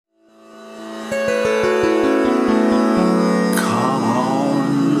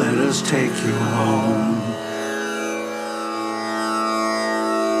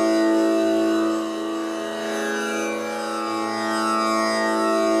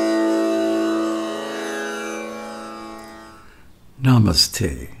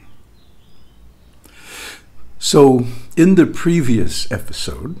Namaste. So, in the previous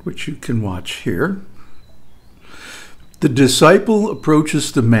episode, which you can watch here, the disciple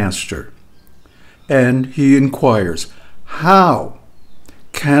approaches the master and he inquires, how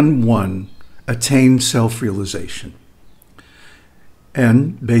can one attain self-realization?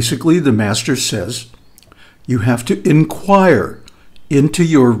 And basically the master says, you have to inquire into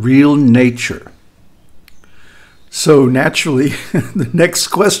your real nature. So naturally, the next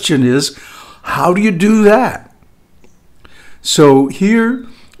question is, how do you do that? So here,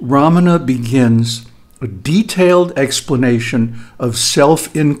 Ramana begins a detailed explanation of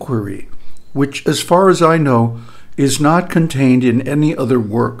self-inquiry, which, as far as I know, is not contained in any other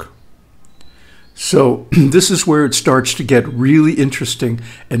work. So this is where it starts to get really interesting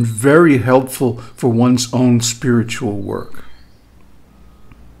and very helpful for one's own spiritual work.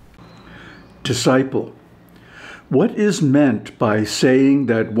 Disciple. What is meant by saying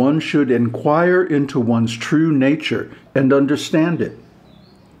that one should inquire into one's true nature and understand it?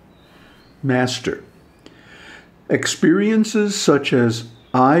 Master. Experiences such as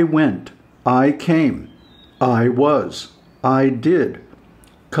I went, I came, I was, I did,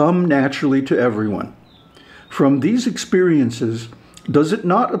 come naturally to everyone. From these experiences, does it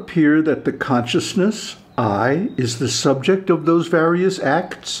not appear that the consciousness, I, is the subject of those various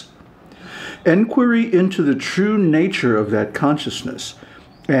acts? Enquiry into the true nature of that consciousness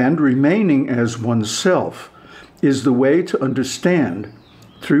and remaining as oneself is the way to understand,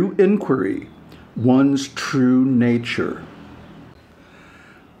 through inquiry, one's true nature.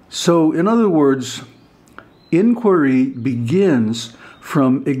 So, in other words, inquiry begins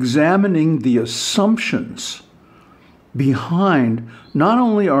from examining the assumptions behind not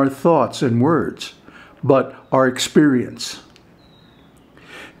only our thoughts and words, but our experience.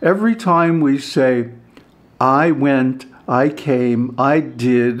 Every time we say, I went, I came, I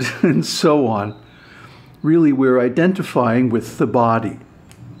did, and so on, really we're identifying with the body.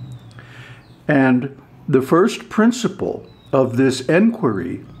 And the first principle of this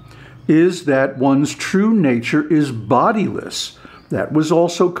enquiry is that one's true nature is bodiless. That was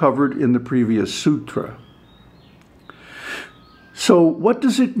also covered in the previous sutra. So what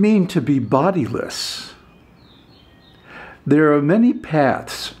does it mean to be bodiless? There are many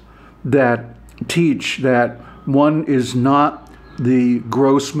paths that teach that one is not the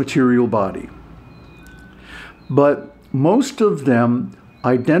gross material body. But most of them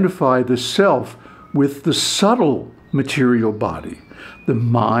identify the self with the subtle material body, the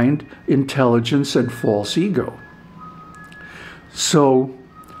mind, intelligence, and false ego. So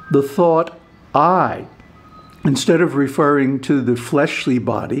the thought I, instead of referring to the fleshly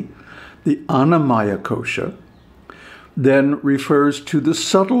body, the annamaya kosha, then refers to the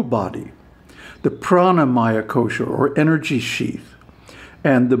subtle body, the pranamaya kosha, or energy sheath,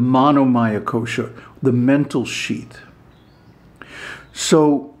 and the manomaya kosha, the mental sheath.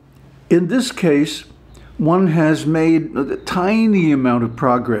 So in this case, one has made a tiny amount of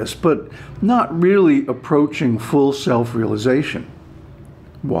progress, but not really approaching full self-realization.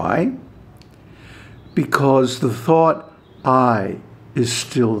 Why? Because the thought I is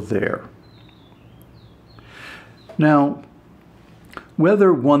still there. Now,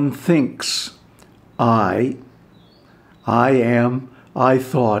 whether one thinks I am, I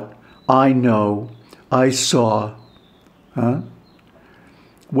thought, I know, I saw,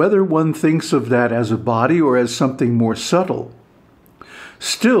 whether one thinks of that as a body or as something more subtle,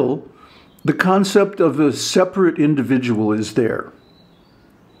 still, the concept of a separate individual is there.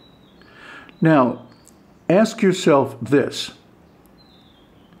 Now, ask yourself this.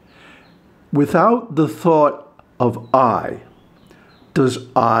 Without the thought of I, does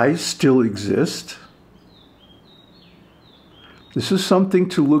I still exist? This is something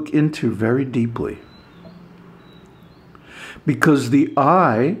to look into very deeply. Because the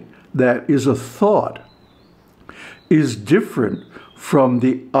I that is a thought is different from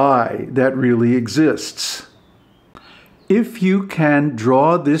the I that really exists. If you can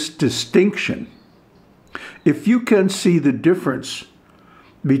draw this distinction, if you can see the difference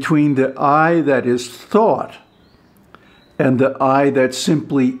between the I that is thought and the I that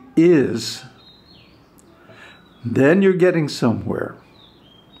simply is, then you're getting somewhere.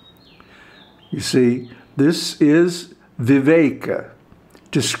 You see, this is viveka,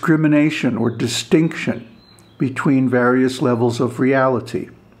 discrimination or distinction between various levels of reality.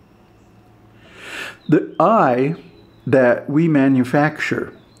 The I that we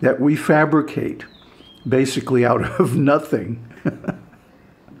manufacture, that we fabricate, basically out of nothing,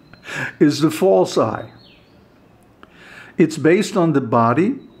 is the false I. It's based on the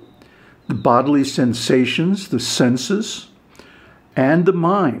body, the bodily sensations, the senses, and the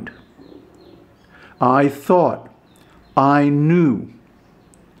mind. I thought, I knew,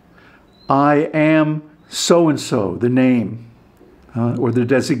 I am so-and-so, the name or the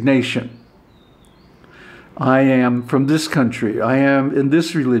designation. I am from this country, I am in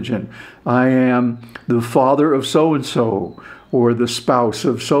this religion, I am the father of so-and-so or the spouse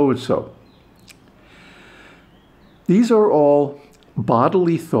of so-and-so. These are all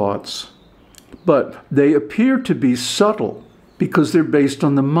bodily thoughts, but they appear to be subtle because they're based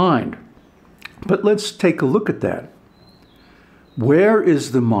on the mind. But let's take a look at that. Where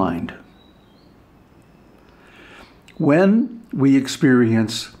is the mind? When we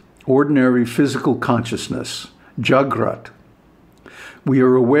experience ordinary physical consciousness, Jagrat, we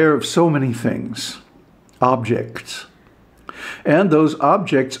are aware of so many things, objects, and those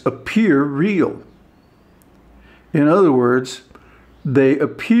objects appear real. In other words, they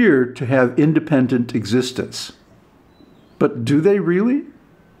appear to have independent existence. But do they really?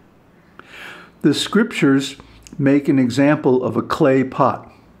 The scriptures make an example of a clay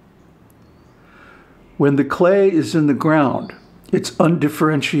pot. When the clay is in the ground, it's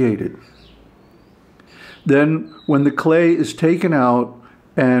undifferentiated. Then when the clay is taken out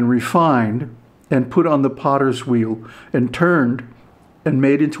and refined and put on the potter's wheel and turned and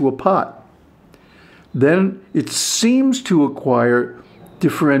made into a pot, then it seems to acquire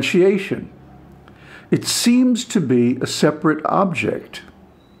differentiation. It seems to be a separate object.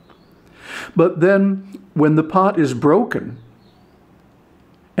 But then when the pot is broken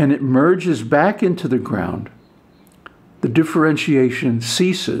and it merges back into the ground, the differentiation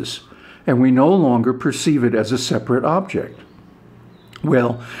ceases and we no longer perceive it as a separate object.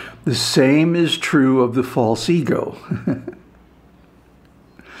 Well, the same is true of the false ego.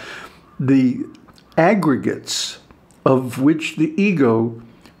 The aggregates of which the ego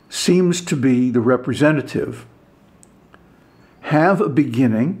seems to be the representative have a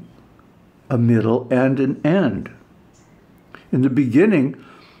beginning, a middle, and an end. In the beginning,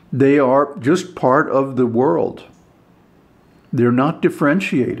 they are just part of the world. They're not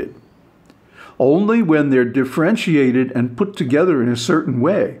differentiated. Only when they're differentiated and put together in a certain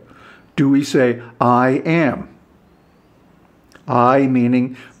way do we say, I am. I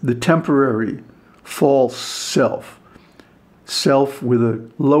meaning the temporary false self. Self with a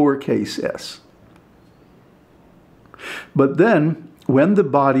lowercase s. But then, when the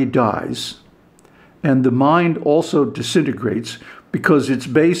body dies, and the mind also disintegrates because it's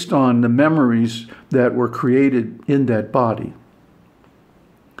based on the memories that were created in that body,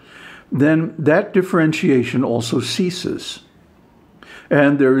 then that differentiation also ceases.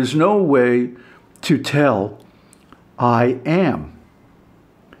 And there is no way to tell I am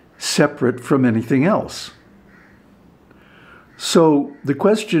separate from anything else. So the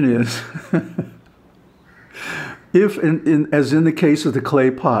question is, if, as in the case of the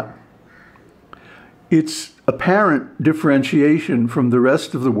clay pot, its apparent differentiation from the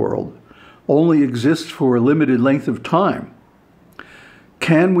rest of the world only exists for a limited length of time,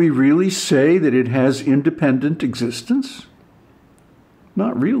 can we really say that it has independent existence?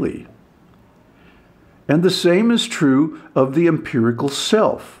 Not really. And the same is true of the empirical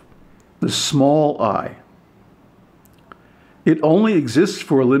self, the small I. It only exists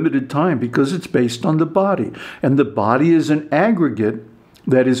for a limited time because it's based on the body. And the body is an aggregate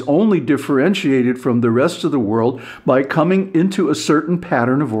that is only differentiated from the rest of the world by coming into a certain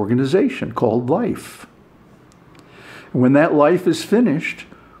pattern of organization called life. When that life is finished,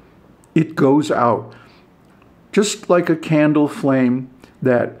 it goes out. Just like a candle flame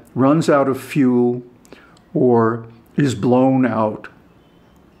that runs out of fuel or is blown out.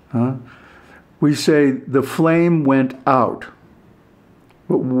 We say the flame went out.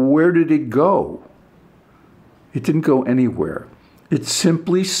 But where did it go? It didn't go anywhere. It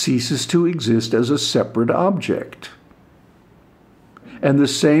simply ceases to exist as a separate object. And the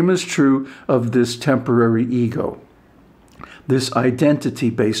same is true of this temporary ego, this identity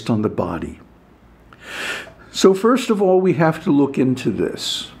based on the body. So first of all, we have to look into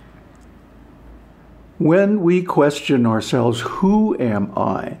this. When we question ourselves, who am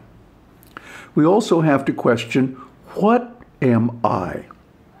I? We also have to question, what am I?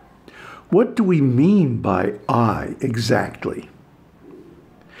 What do we mean by I exactly?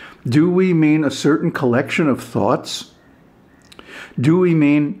 Do we mean a certain collection of thoughts? Do we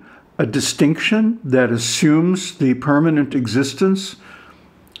mean a distinction that assumes the permanent existence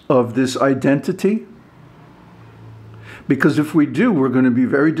of this identity? Because if we do, we're going to be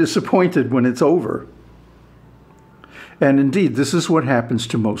very disappointed when it's over. And indeed, this is what happens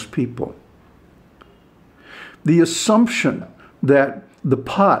to most people. The assumption that the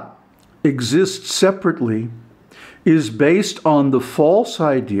pot exists separately is based on the false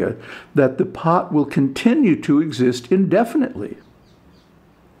idea that the pot will continue to exist indefinitely.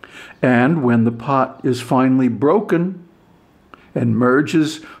 And when the pot is finally broken and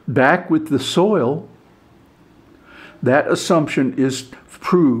merges back with the soil, that assumption is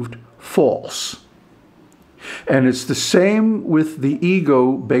proved false. And it's the same with the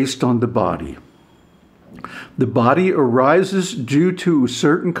ego based on the body. The body arises due to a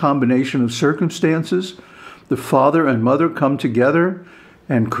certain combination of circumstances. The father and mother come together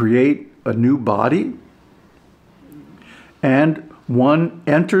and create a new body. And one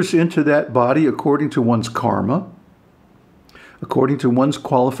enters into that body according to one's karma, according to one's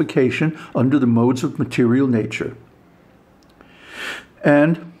qualification under the modes of material nature.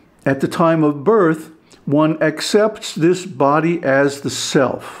 And at the time of birth, one accepts this body as the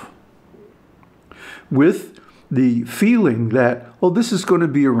self, with the feeling that, oh, this is going to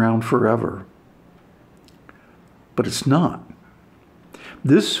be around forever. But it's not.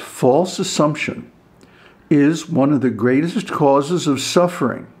 This false assumption is one of the greatest causes of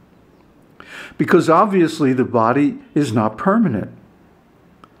suffering, because obviously the body is not permanent.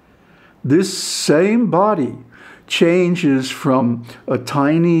 This same body changes from a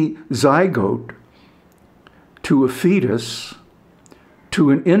tiny zygote to a fetus,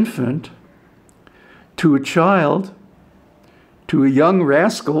 to an infant, to a child, to a young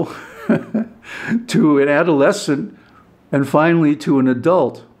rascal, to an adolescent, and finally to an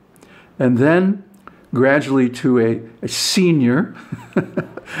adult, and then gradually to a senior,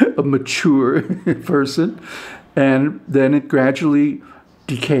 a mature person, and then it gradually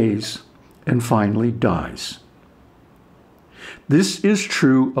decays and finally dies. This is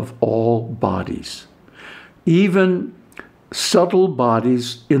true of all bodies, even subtle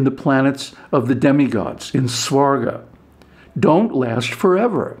bodies in the planets of the demigods, in Svarga, don't last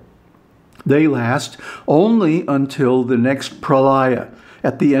forever. They last only until the next pralaya,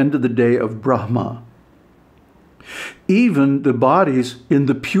 at the end of the day of Brahma. Even the bodies in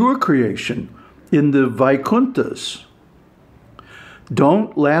the pure creation, in the Vaikunthas,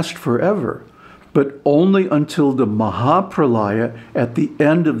 don't last forever, but only until the Mahapralaya at the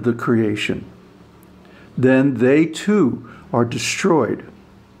end of the creation. Then they too are destroyed.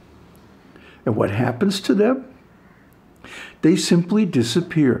 And what happens to them? They simply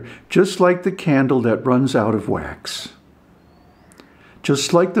disappear, just like the candle that runs out of wax,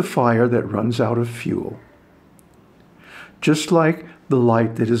 just like the fire that runs out of fuel, just like the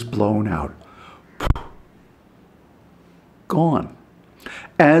light that is blown out. Gone,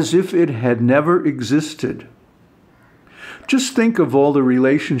 as if it had never existed. Just think of all the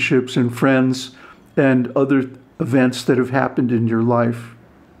relationships and friends and other events that have happened in your life.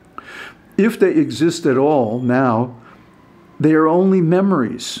 If they exist at all now, they are only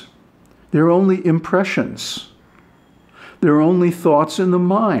memories. They're only impressions. They're only thoughts in the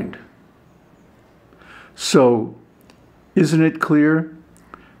mind. So, isn't it clear?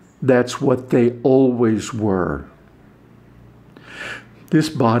 That's what they always were. This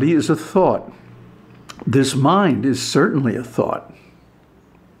body is a thought. This mind is certainly a thought.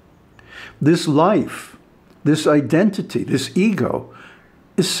 This life, this identity, this ego,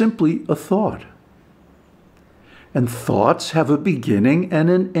 is simply a thought. And thoughts have a beginning and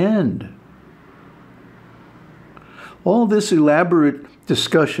an end. All this elaborate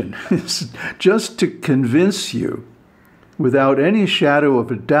discussion is just to convince you, without any shadow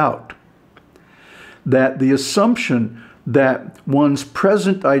of a doubt, that the assumption that one's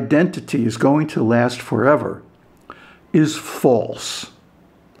present identity is going to last forever is false.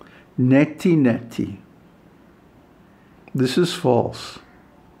 Neti neti. This is false.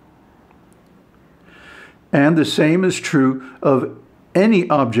 And the same is true of any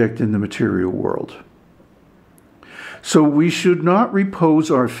object in the material world. So we should not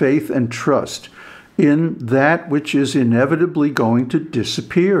repose our faith and trust in that which is inevitably going to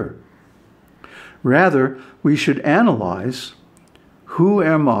disappear. Rather, we should analyze, who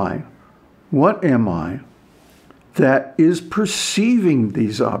am I, what am I, that is perceiving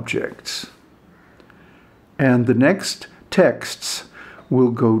these objects. And the next texts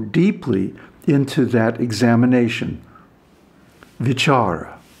will go deeply into that examination.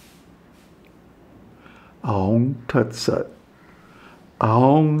 Vichāra. Aum Tat Sat.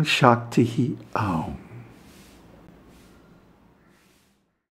 Aum Shakti Aum.